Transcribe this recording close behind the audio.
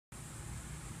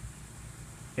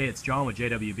Hey, it's John with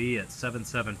JWB at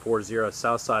 7740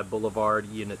 Southside Boulevard,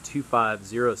 Unit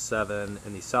 2507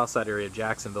 in the Southside area of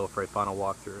Jacksonville for a final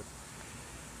walkthrough.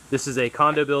 This is a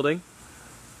condo building.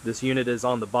 This unit is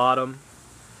on the bottom.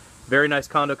 Very nice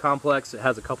condo complex. It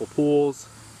has a couple pools.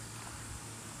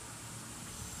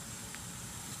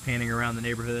 Just panning around the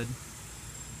neighborhood.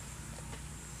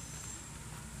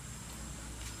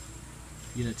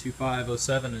 Unit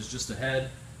 2507 is just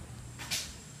ahead.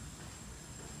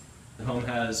 The home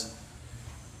has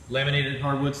laminated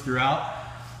hardwoods throughout.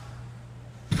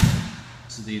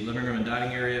 This is the living room and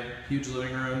dining area, huge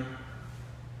living room,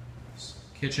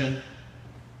 kitchen.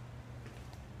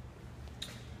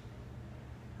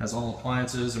 Has all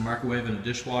appliances, a microwave and a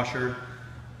dishwasher.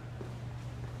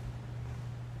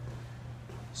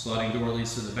 Sliding door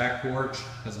leads to the back porch,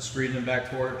 has a screen in the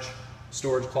back porch,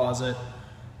 storage closet,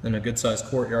 then a good sized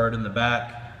courtyard in the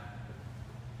back.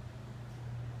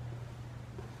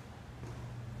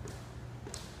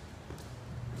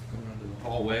 Going into the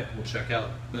hallway, we'll check out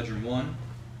bedroom 1.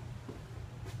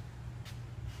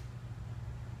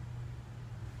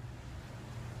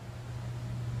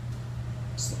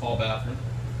 It's the hall bathroom.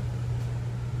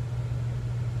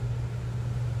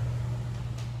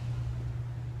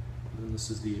 And this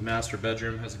is the master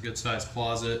bedroom, has a good sized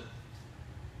closet,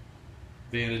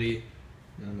 vanity,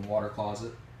 and the water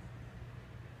closet.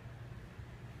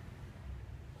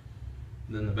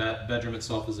 And then the bedroom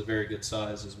itself is a very good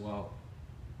size as well.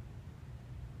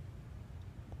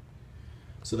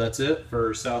 So that's it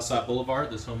for Southside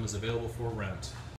Boulevard. This home is available for rent.